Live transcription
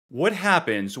What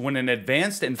happens when an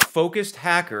advanced and focused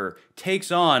hacker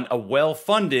takes on a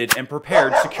well-funded and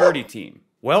prepared security team?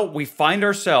 Well, we find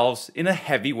ourselves in a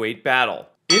heavyweight battle.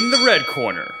 In the red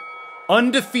corner,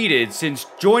 undefeated since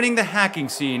joining the hacking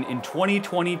scene in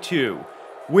 2022,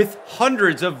 with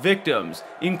hundreds of victims,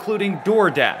 including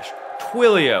DoorDash,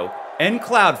 Twilio, and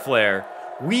Cloudflare,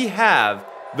 we have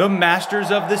the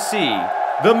Masters of the Sea,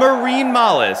 the Marine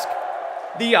Mollusk,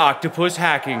 the Octopus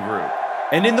Hacking Group.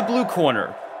 And in the blue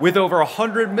corner, with over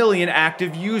 100 million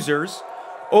active users,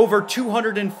 over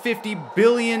 $250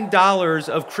 billion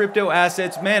of crypto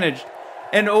assets managed,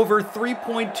 and over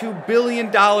 $3.2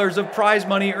 billion of prize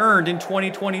money earned in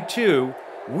 2022,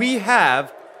 we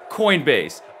have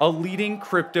Coinbase, a leading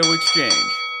crypto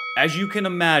exchange. As you can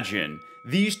imagine,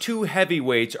 these two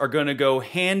heavyweights are going to go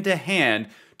hand to hand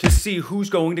to see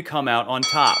who's going to come out on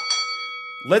top.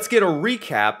 Let's get a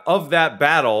recap of that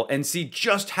battle and see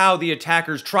just how the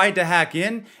attackers tried to hack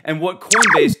in and what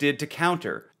Coinbase did to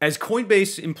counter. As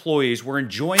Coinbase employees were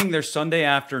enjoying their Sunday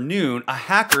afternoon, a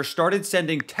hacker started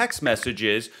sending text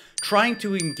messages trying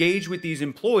to engage with these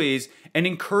employees and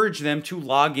encourage them to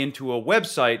log into a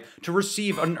website to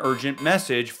receive an urgent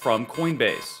message from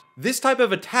Coinbase. This type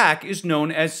of attack is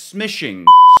known as smishing.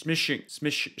 Smishing.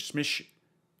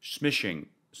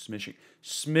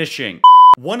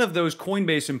 One of those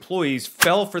Coinbase employees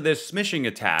fell for this smishing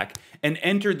attack and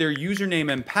entered their username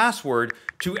and password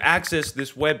to access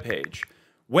this web page.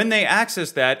 When they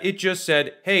accessed that, it just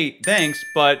said, "Hey, thanks,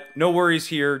 but no worries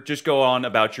here, just go on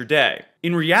about your day."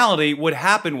 In reality, what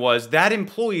happened was that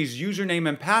employee's username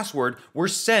and password were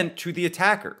sent to the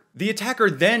attacker. The attacker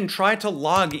then tried to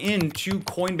log into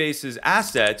Coinbase's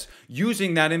assets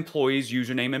using that employee's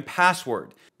username and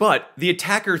password. But the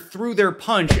attacker threw their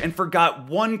punch and forgot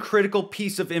one critical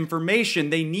piece of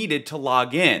information they needed to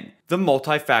log in: the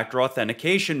multi-factor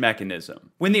authentication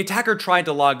mechanism. When the attacker tried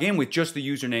to log in with just the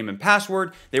username and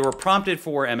password, they were prompted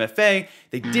for MFA,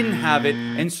 they didn't have it,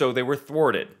 and so they were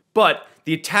thwarted. But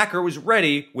the attacker was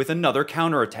ready with another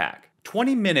counterattack.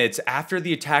 20 minutes after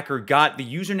the attacker got the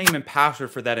username and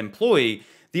password for that employee,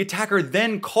 the attacker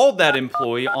then called that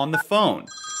employee on the phone.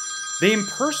 They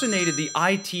impersonated the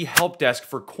IT help desk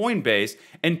for Coinbase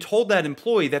and told that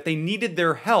employee that they needed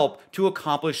their help to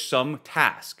accomplish some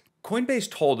task.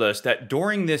 Coinbase told us that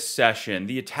during this session,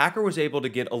 the attacker was able to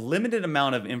get a limited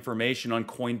amount of information on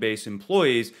Coinbase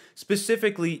employees,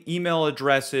 specifically email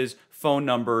addresses, phone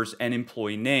numbers, and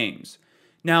employee names.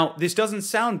 Now, this doesn't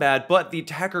sound bad, but the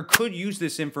attacker could use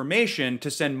this information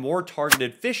to send more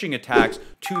targeted phishing attacks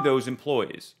to those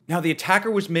employees. Now, the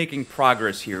attacker was making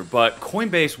progress here, but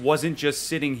Coinbase wasn't just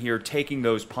sitting here taking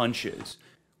those punches.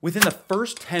 Within the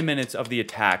first 10 minutes of the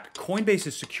attack,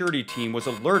 Coinbase's security team was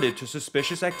alerted to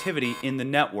suspicious activity in the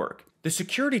network. The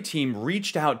security team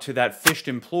reached out to that phished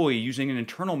employee using an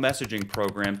internal messaging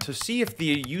program to see if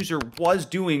the user was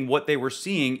doing what they were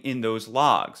seeing in those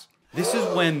logs. This is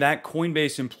when that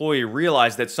Coinbase employee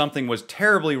realized that something was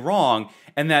terribly wrong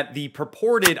and that the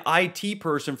purported IT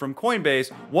person from Coinbase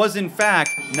was in fact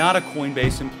not a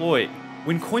Coinbase employee.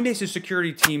 When Coinbase's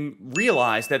security team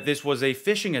realized that this was a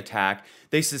phishing attack,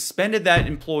 they suspended that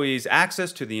employee's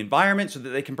access to the environment so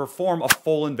that they can perform a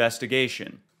full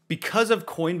investigation. Because of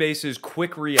Coinbase's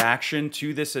quick reaction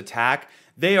to this attack,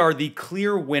 they are the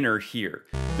clear winner here.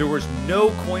 There was no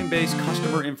Coinbase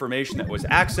customer information that was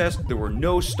accessed. There were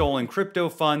no stolen crypto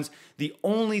funds. The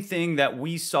only thing that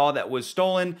we saw that was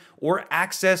stolen or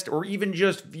accessed or even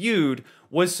just viewed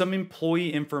was some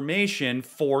employee information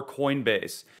for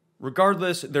Coinbase.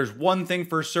 Regardless, there's one thing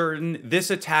for certain: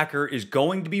 this attacker is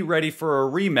going to be ready for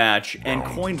a rematch, and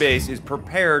Coinbase is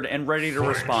prepared and ready to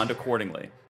respond accordingly.